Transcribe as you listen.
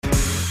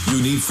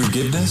You need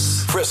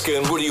forgiveness? Fresca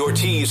and Rudy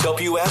Ortiz help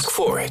you ask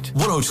for it.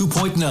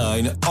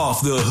 102.9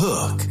 Off the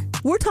Hook.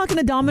 We're talking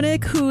to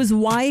Dominic, whose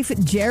wife,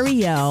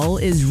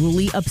 Jarielle, is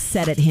really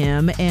upset at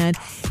him. And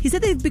he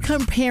said they've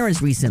become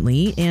parents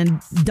recently.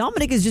 And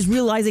Dominic is just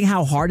realizing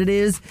how hard it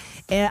is.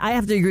 And I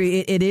have to agree,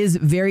 it is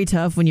very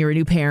tough when you're a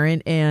new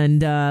parent. And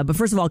but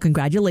first of all,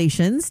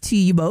 congratulations to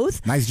you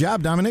both. Nice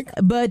job, Dominic.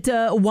 But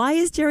why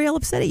is Jarielle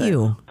upset at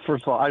you?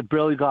 First of all, I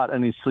barely got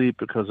any sleep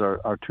because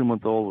our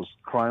 2-month-old was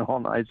crying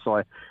all night.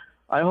 So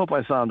I hope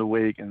I sound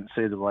awake and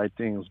say the right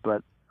things.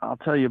 But I'll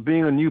tell you,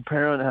 being a new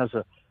parent has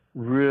a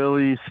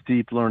really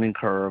steep learning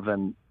curve,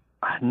 and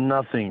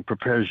nothing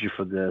prepares you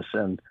for this.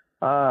 And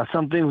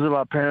some things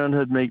about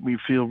parenthood make me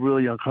feel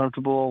really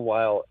uncomfortable,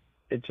 while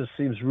it just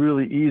seems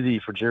really easy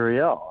for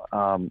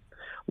Jarielle.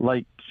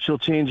 Like, she'll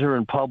change her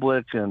in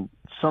public, and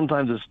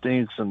sometimes it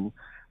stinks, and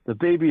the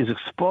baby is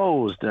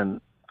exposed, and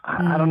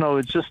I don't know,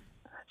 it's just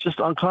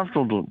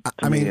uncomfortable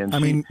to me. I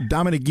mean,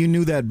 Dominic, you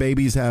knew that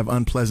babies have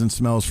unpleasant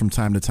smells from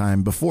time to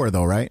time before,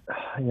 though, right?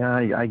 Yeah,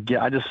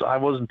 I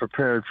wasn't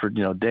prepared for,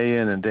 day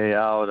in and day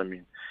out. I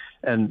mean,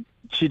 and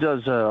she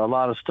does a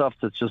lot of stuff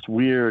that's just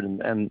weird.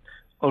 And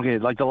okay,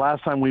 like the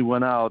last time we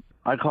went out,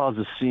 I caused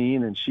a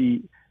scene, and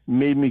she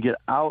made me get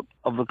out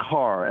of the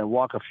car and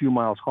walk a few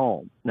miles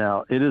home.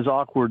 Now, it is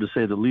awkward to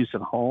say the least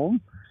at home,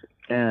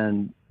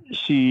 and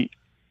she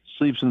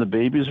sleeps in the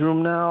baby's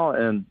room now,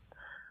 and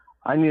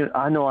I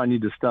know I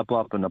need to step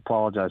up and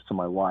apologize to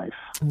my wife.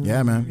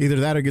 Yeah, man. Either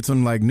that or get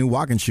some new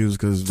walking shoes,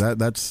 because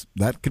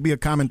that could be a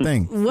common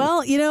thing.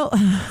 Well,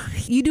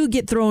 you do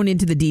get thrown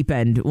into the deep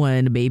end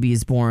when a baby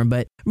is born.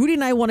 But Rudy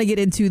and I want to get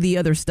into the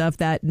other stuff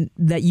that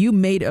you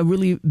made a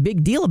really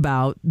big deal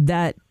about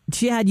that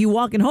she had you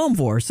walking home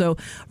for. So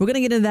we're going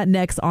to get into that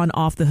next on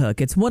Off the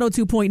Hook. It's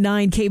 102.9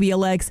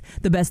 KBLX,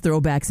 the best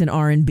throwbacks in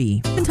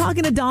R&B. And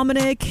talking to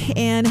Dominic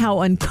and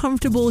how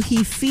uncomfortable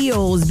he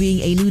feels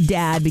being a new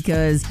dad,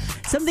 because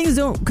some things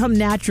don't come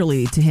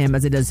naturally to him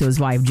as it does to his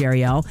wife,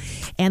 Jarielle.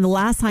 And the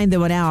last time they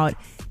went out,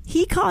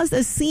 he caused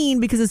a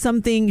scene because of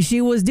something she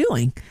was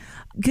doing.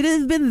 Could it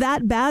have been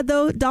that bad,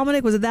 though,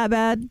 Dominic? Was it that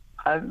bad?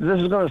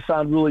 This is going to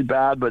sound really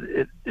bad, but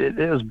it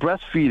was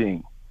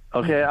breastfeeding.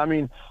 Okay, I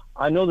mean,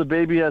 I know the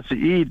baby has to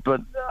eat,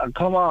 but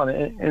come on,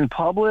 in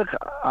public,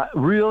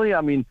 really?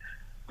 I mean,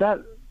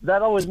 that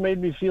always made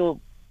me feel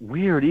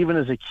weird, even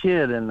as a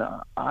kid. And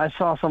I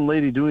saw some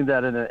lady doing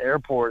that in an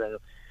airport, and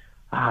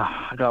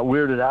I got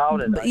weirded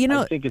out, and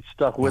I think it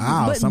stuck with me.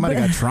 Wow, somebody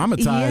got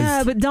traumatized.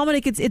 Yeah, but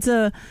Dominic, it's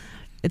a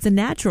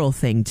natural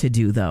thing to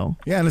do, though.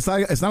 Yeah, and it's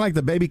not like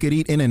the baby could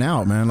eat in and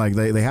out, man. Like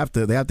they have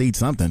to eat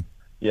something.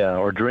 Yeah,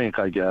 or drink,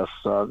 I guess.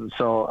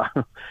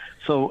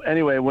 So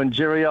anyway, when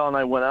Jarielle and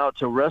I went out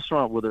to a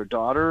restaurant with her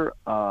daughter,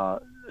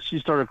 she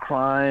started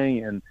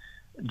crying, and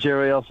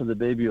Jarielle said the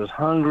baby was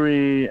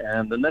hungry.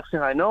 And the next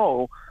thing I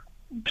know,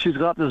 she's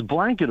got this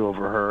blanket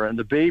over her and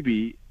the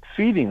baby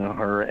feeding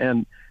her.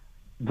 And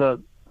it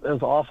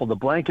was awful. The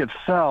blanket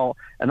fell,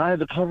 and I had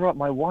to cover up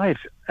my wife.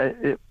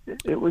 It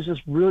was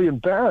just really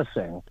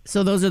embarrassing.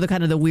 So those are the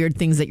kind of the weird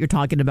things that you're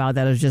talking about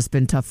that has just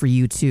been tough for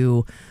you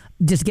to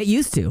just get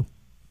used to.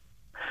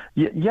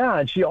 Yeah,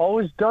 and she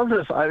always does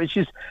this. I mean,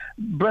 she's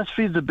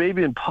breastfeeds the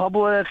baby in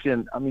public,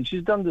 and I mean,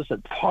 she's done this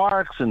at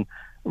parks and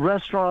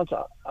restaurants,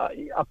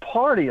 a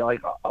party.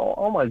 Like,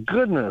 oh my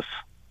goodness!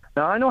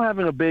 Now I know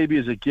having a baby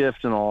is a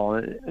gift and all.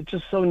 It's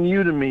just so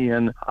new to me,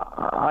 and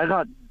I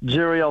got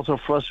Jarielle so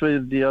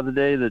frustrated the other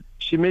day that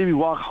she made me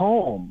walk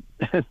home.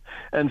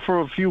 And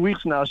for a few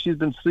weeks now, she's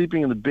been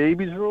sleeping in the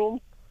baby's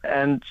room,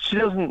 and she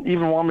doesn't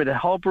even want me to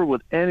help her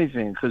with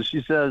anything because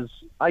she says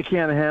I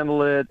can't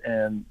handle it,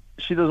 and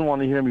she doesn't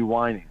want to hear me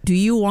whining. Do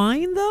you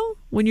whine, though,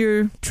 when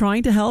you're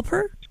trying to help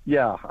her?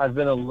 Yeah, I've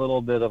been a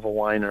little bit of a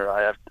whiner.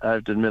 I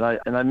have to admit,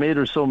 I made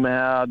her so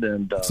mad.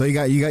 And so you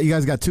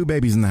guys got 2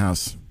 babies in the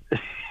house.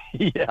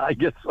 Yeah, I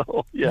guess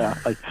so. Yeah,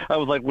 I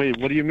was like, wait,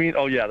 what do you mean?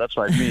 Oh, yeah, that's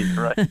right, me,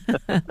 right?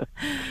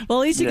 Well,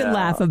 at least you can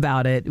laugh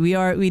about it.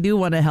 We do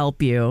want to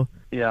help you.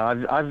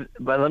 Yeah,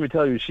 but let me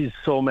tell you, she's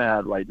so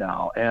mad right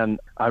now, and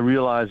I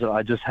realize that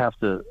I just have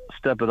to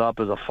step it up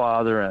as a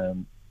father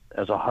and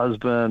as a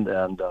husband,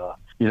 and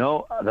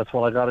that's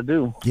what I got to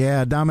do.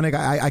 Yeah, Dominic,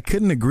 I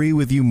couldn't agree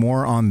with you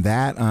more on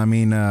that. I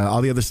mean,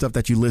 all the other stuff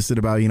that you listed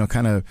about,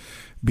 kind of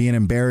being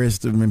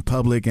embarrassed in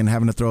public and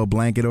having to throw a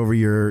blanket over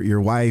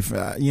your wife,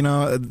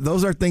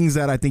 those are things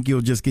that I think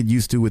you'll just get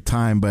used to with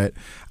time. But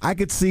I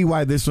could see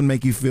why this would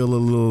make you feel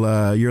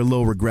you're a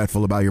little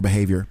regretful about your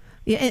behavior.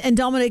 Yeah, and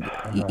Dominic,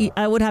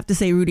 I would have to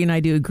say Rudy and I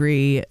do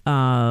agree.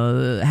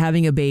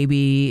 Having a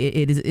baby,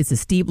 it's a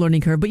steep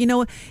learning curve, but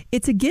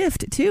it's a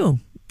gift too.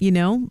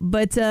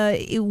 But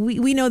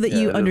we know that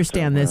you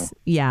understand this.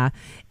 Yeah.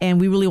 And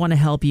we really want to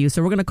help you.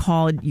 So we're going to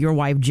call your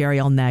wife,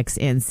 Jarielle, next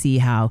and see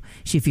how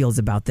she feels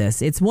about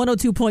this. It's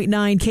 102.9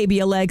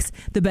 KBLX,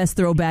 the best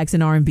throwbacks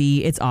in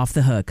R&B. It's Off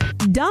the Hook.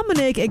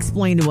 Dominic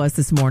explained to us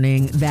this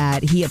morning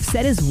that he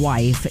upset his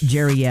wife,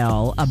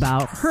 Jarielle,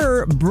 about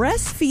her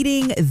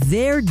breastfeeding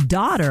their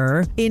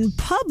daughter in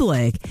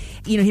public.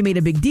 He made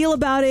a big deal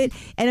about it,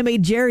 and it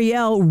made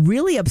Jarielle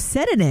really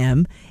upset at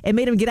him and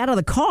made him get out of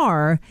the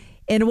car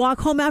and walk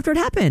home after it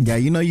happened. Yeah,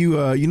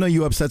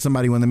 you upset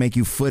somebody when they make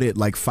you foot it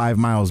like 5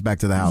 miles back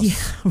to the house.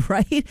 Yeah,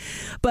 right?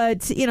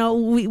 But,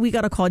 we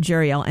got to call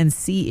Jarielle and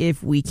see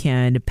if we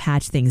can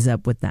patch things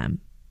up with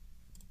them.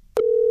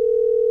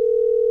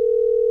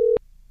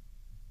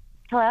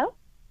 Hello?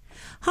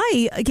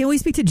 Hi, can we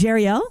speak to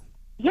Jarielle?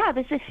 Yeah,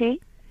 this is she.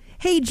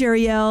 Hey,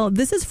 Jarielle,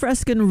 this is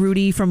Fresca and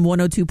Rudy from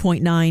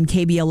 102.9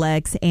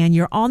 KBLX, and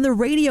you're on the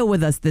radio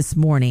with us this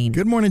morning.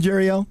 Good morning,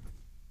 Jarielle.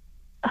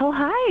 Oh,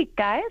 hi,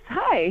 guys.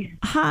 Hi.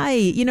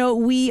 Hi.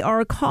 We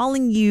are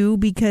calling you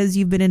because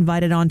you've been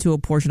invited onto a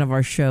portion of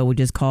our show, which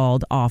is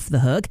called Off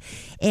the Hook.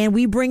 And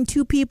we bring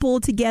two people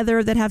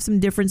together that have some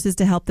differences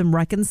to help them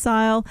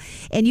reconcile.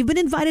 And you've been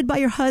invited by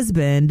your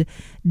husband,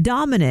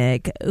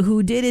 Dominic,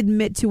 who did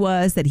admit to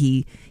us that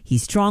he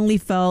strongly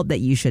felt that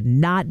you should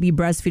not be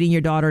breastfeeding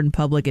your daughter in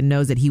public, and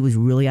knows that he was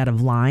really out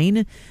of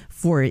line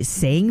for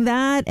saying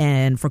that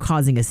and for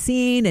causing a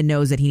scene, and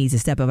knows that he needs to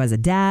step up as a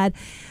dad.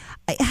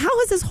 How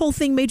has this whole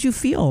thing made you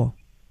feel?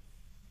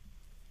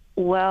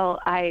 Well,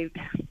 I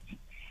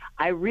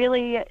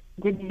really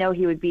didn't know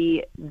he would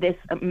be this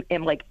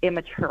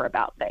immature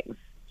about things.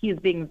 He's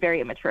being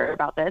very immature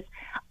about this.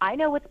 I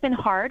know it's been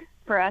hard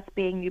for us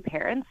being new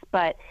parents,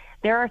 but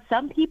there are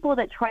some people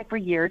that try for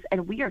years,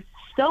 and we are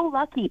so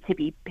lucky to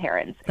be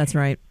parents. That's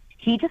right.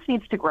 He just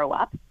needs to grow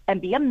up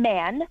and be a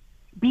man,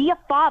 be a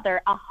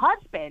father, a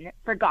husband,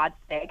 for God's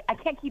sake. I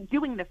can't keep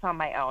doing this on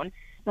my own.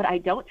 But I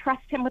don't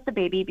trust him with the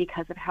baby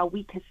because of how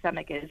weak his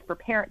stomach is for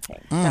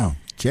parenting.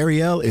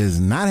 Jarielle is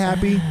not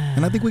happy,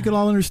 and I think we could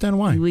all understand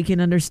why. We can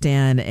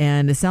understand,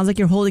 and it sounds like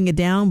you're holding it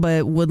down,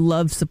 but would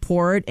love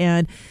support.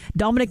 And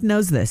Dominic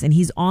knows this, and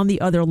he's on the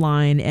other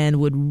line and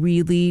would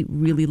really,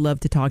 really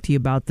love to talk to you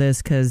about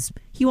this because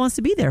he wants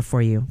to be there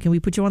for you. Can we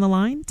put you on the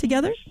line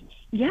together?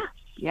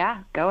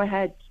 Yeah, go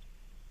ahead.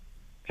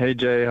 Hey,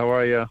 Jay, how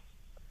are you?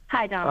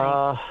 Hi,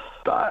 Dominic.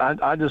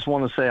 I just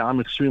want to say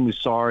I'm extremely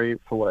sorry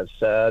for what I've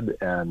said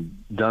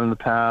and done in the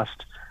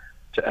past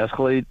to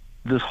escalate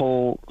this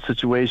whole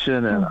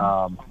situation. And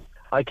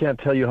I can't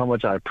tell you how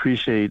much I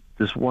appreciate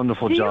this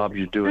wonderful job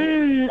you're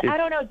doing. I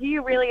don't know. Do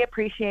you really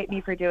appreciate me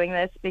for doing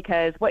this?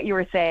 Because what you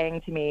were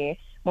saying to me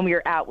when we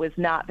were out was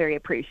not very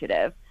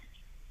appreciative.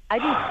 I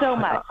do so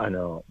much. I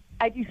know.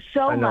 I do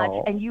so much,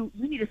 and you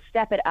need to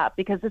step it up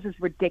because this is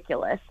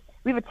ridiculous.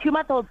 We have a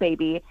 2-month-old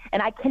baby,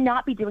 and I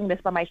cannot be doing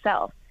this by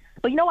myself.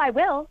 But I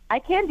will. I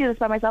can do this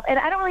by myself. And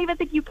I don't even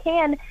think you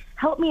can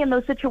help me in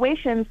those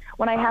situations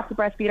when I have to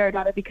breastfeed our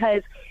daughter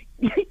because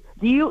do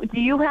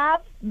you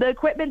have the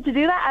equipment to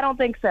do that? I don't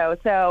think so.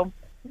 So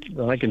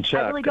I can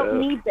check. I really don't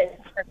need this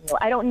from you.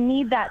 I don't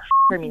need that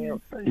from you.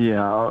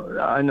 Yeah,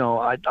 I know.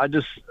 I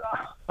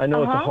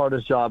know it's the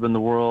hardest job in the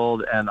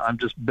world, and I'm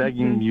just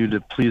begging you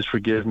to please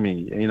forgive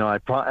me. I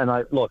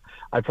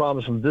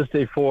promise from this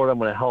day forward I'm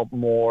going to help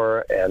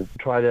more and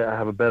try to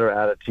have a better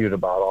attitude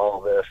about all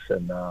of this.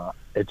 And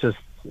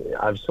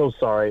I'm so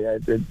sorry.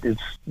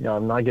 It's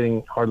I'm not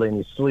getting hardly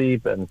any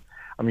sleep, and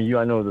I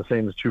know the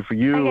same is true for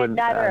you.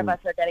 Neither of us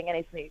are getting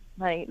any sleep.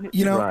 Right.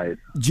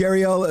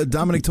 Jarielle,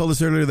 Dominic told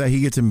us earlier that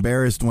he gets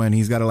embarrassed when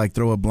he's got to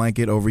throw a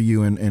blanket over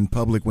you in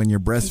public when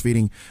you're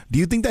breastfeeding. Do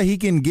you think that he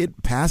can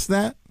get past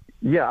that?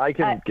 Yeah, I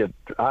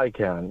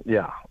can.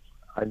 Yeah,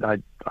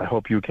 I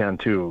hope you can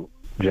too,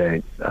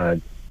 Jay.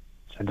 I'm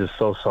just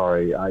so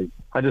sorry.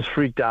 I just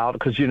freaked out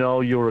because you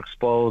were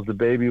exposed. The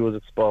baby was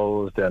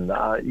exposed, and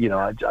I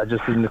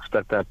just didn't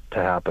expect that to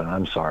happen.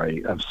 I'm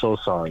sorry. I'm so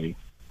sorry.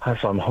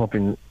 So I'm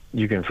hoping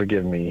you can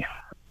forgive me.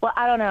 Well,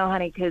 I don't know,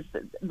 honey, because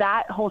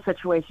that whole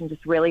situation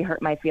just really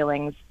hurt my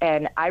feelings,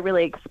 and I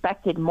really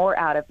expected more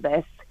out of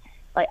this,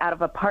 out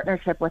of a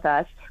partnership with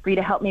us, for you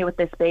to help me with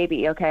this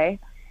baby. Okay,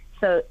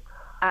 so.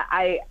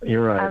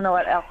 You're right. I don't know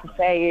what else to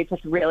say.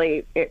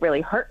 It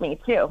really hurt me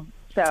too.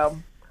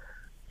 So,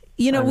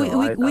 we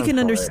can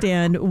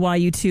understand why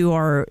you two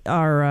are.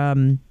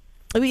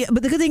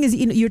 But the good thing is,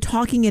 you're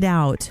talking it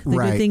out. The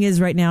good thing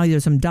is, right now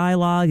there's some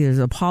dialogue, there's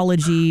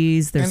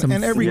apologies, there's some.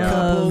 And every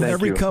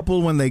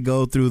couple, when they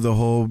go through the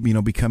whole,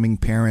 becoming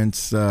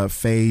parents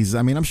phase,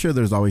 I'm sure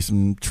there's always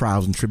some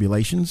trials and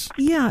tribulations.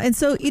 Yeah, and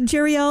so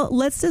Jarielle,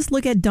 let's just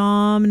look at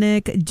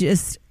Dominic.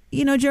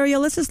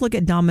 Jarielle, let's just look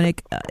at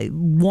Dominic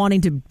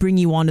wanting to bring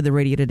you onto the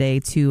radio today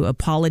to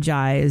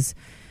apologize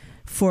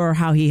for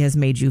how he has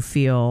made you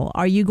feel.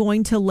 Are you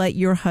going to let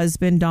your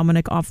husband,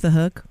 Dominic, off the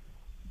hook?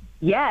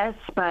 Yes,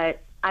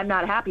 but I'm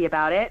not happy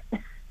about it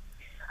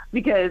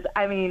because,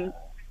 I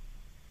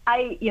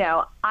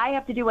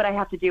have to do what I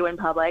have to do in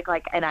public,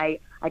 and I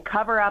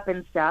cover up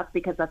and stuff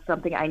because that's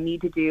something I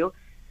need to do.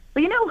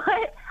 But you know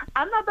what?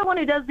 I'm not the one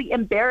who does the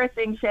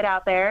embarrassing shit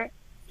out there.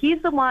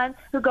 He's the one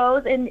who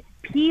goes and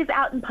pees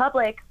out in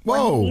public when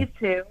he needs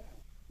to.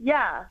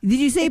 Yeah. Did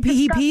you say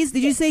he pees?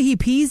 Did you say he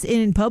pees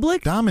in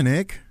public?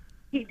 Dominic.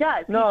 He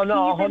does. No,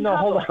 hold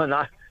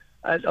on.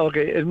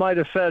 Okay, in my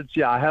defense,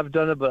 I have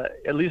done it, but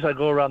at least I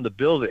go around the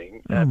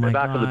building, at the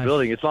back of the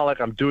building. It's not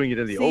like I'm doing it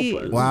in the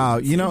open. Wow,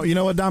 you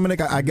know what,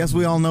 Dominic? I guess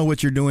we all know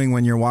what you're doing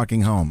when you're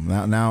walking home.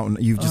 Now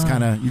you've just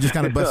kind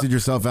of busted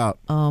yourself out.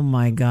 Oh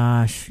my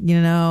gosh,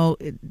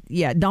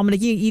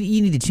 Dominic,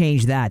 you need to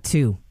change that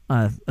too.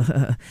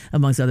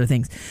 Amongst other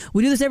things.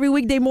 We do this every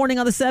weekday morning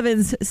on the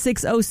 7s,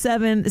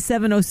 6:07,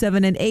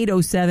 7:07, and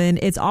 8:07.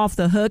 It's Off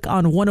the Hook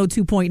on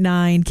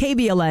 102.9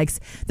 KBLX,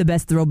 the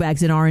best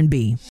throwbacks in R&B.